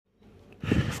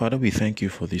Father, we thank you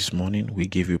for this morning. We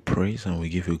give you praise and we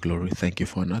give you glory. Thank you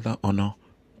for another honor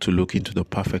to look into the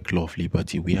perfect law of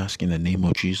liberty. We ask in the name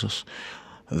of Jesus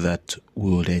that we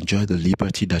will enjoy the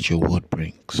liberty that your word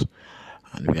brings.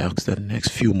 And we ask that the next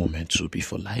few moments will be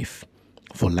for life,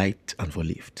 for light, and for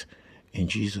lift. In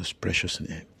Jesus' precious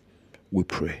name, we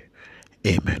pray.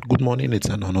 Amen. Good morning. It's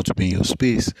an honor to be in your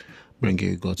space, bringing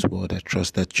you God's word. I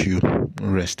trust that you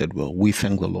rested well. We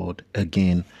thank the Lord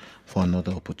again for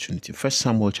another opportunity. 1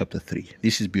 Samuel chapter 3.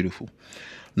 This is beautiful.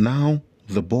 Now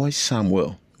the boy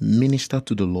Samuel ministered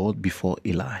to the Lord before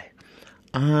Eli,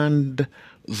 and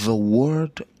the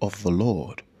word of the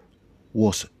Lord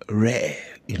was rare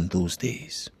in those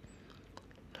days,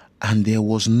 and there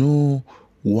was no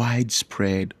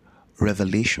widespread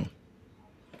revelation.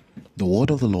 The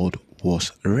word of the Lord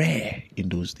was rare in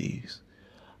those days,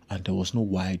 and there was no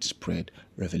widespread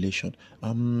revelation.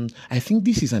 I think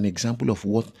this is an example of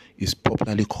what is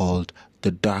popularly called the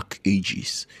Dark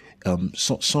Ages.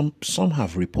 Some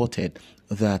have reported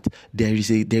that there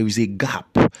is a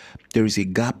gap. There is a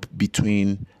gap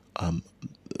between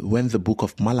when the book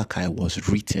of Malachi was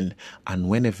written and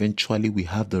when eventually we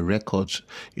have the records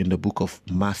in the book of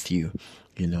Matthew.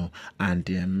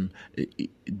 And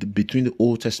between the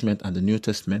Old Testament and the New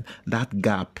Testament, that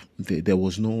gap, there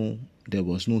was no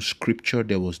scripture,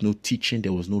 there was no teaching,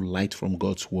 there was no light from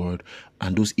God's word,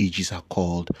 and those ages are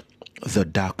called the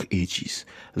Dark Ages.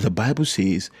 The Bible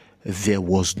says there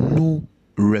was no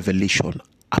revelation,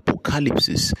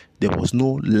 apocalypse, there was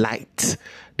no light,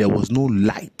 there was no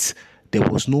light. There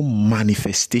was no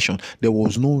manifestation. There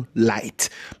was no light.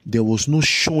 There was no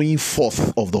showing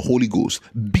forth of the Holy Ghost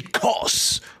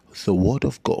because the word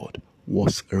of God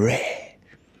was rare.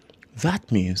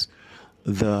 That means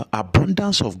the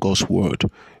abundance of God's word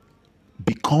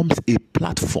becomes a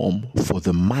platform for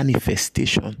the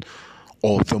manifestation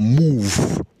or the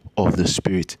move of the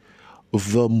Spirit.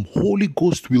 The Holy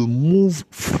Ghost will move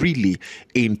freely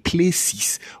in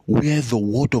places where the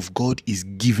word of God is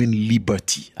given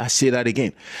liberty. I say that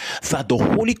again. That the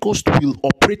Holy Ghost will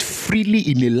operate freely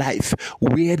in a life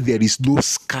where there is no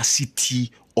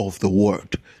scarcity of the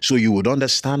word. So you would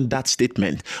understand that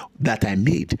statement that I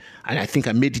made, and I think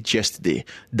I made it yesterday,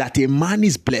 that a man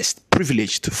is blessed,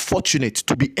 privileged, fortunate,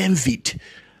 to be envied,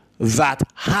 that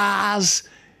has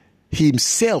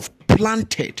himself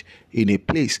planted in a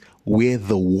place where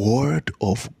the word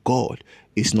of God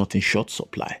is not in short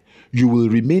supply. You will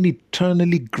remain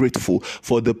eternally grateful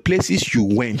for the places you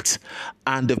went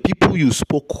and the people you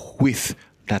spoke with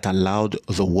that allowed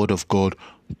the word of God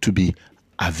to be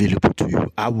available to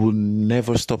you. I will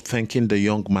never stop thanking the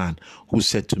young man who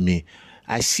said to me,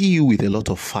 I see you with a lot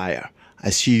of fire. I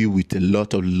see you with a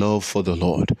lot of love for the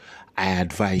Lord. I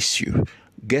advise you,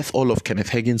 get all of Kenneth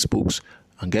Hagin's books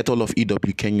and get all of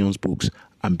E.W. Kenyon's books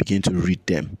and begin to read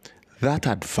them. That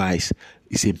advice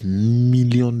is $1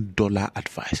 million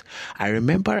advice. I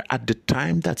remember at the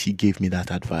time that he gave me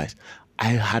that advice,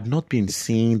 I had not been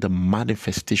seeing the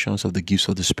manifestations of the gifts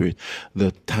of the Spirit, the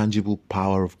tangible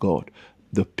power of God,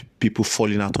 the people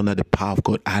falling out under the power of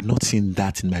God. I had not seen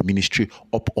that in my ministry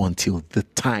up until the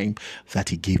time that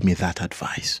he gave me that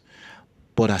advice.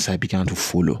 But as I began to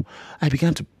follow, I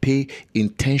began to pay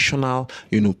intentional,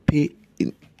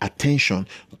 attention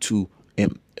to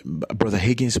Brother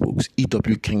Hagin's books,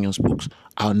 E.W. Kenyon's books.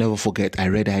 I'll never forget, I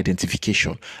read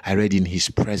Identification. I read In His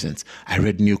Presence. I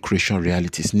read New Creation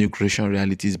Realities. New Creation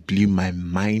Realities blew my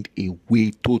mind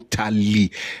away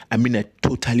totally. I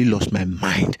totally lost my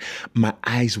mind. My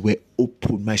eyes were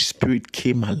open. My spirit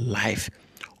came alive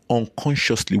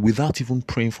unconsciously without even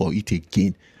praying for it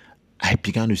again. I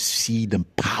began to see the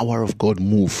power of God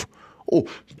move.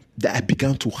 That I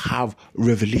began to have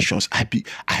revelations. I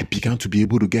began to be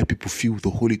able to get people filled with the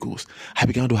Holy Ghost. I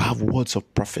began to have words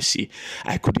of prophecy.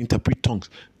 I could interpret tongues.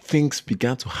 Things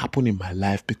began to happen in my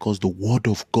life because the word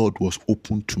of God was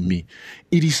open to me.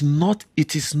 It is not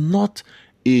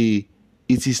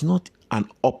an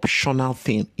optional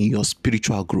thing in your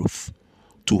spiritual growth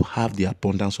to have the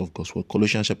abundance of God's word.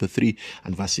 Colossians chapter 3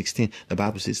 and verse 16, the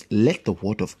Bible says, let the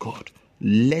word of God,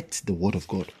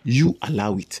 you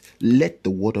allow it. Let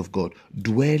the word of God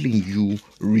dwell in you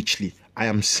richly. I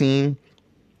am seeing,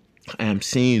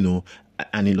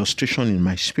 an illustration in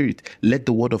my spirit. Let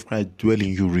the word of Christ dwell in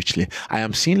you richly. I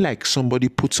am seeing like somebody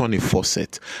puts on a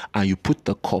faucet and you put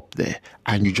the cup there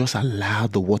and you just allow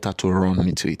the water to run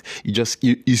into it.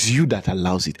 It's you that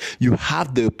allows it. You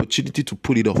have the opportunity to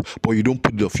put it off, but you don't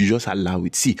put it off. You just allow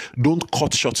it. See, don't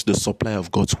cut short the supply of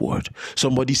God's word.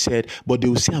 Somebody said, but they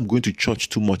will say I'm going to church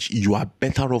too much. You are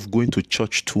better off going to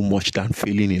church too much than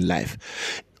failing in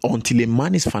life. Until a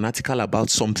man is fanatical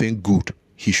about something good,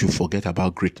 he should forget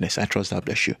about greatness. I trust that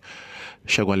bless you.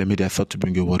 Shagwale made I thought to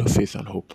bring you a word of faith and hope.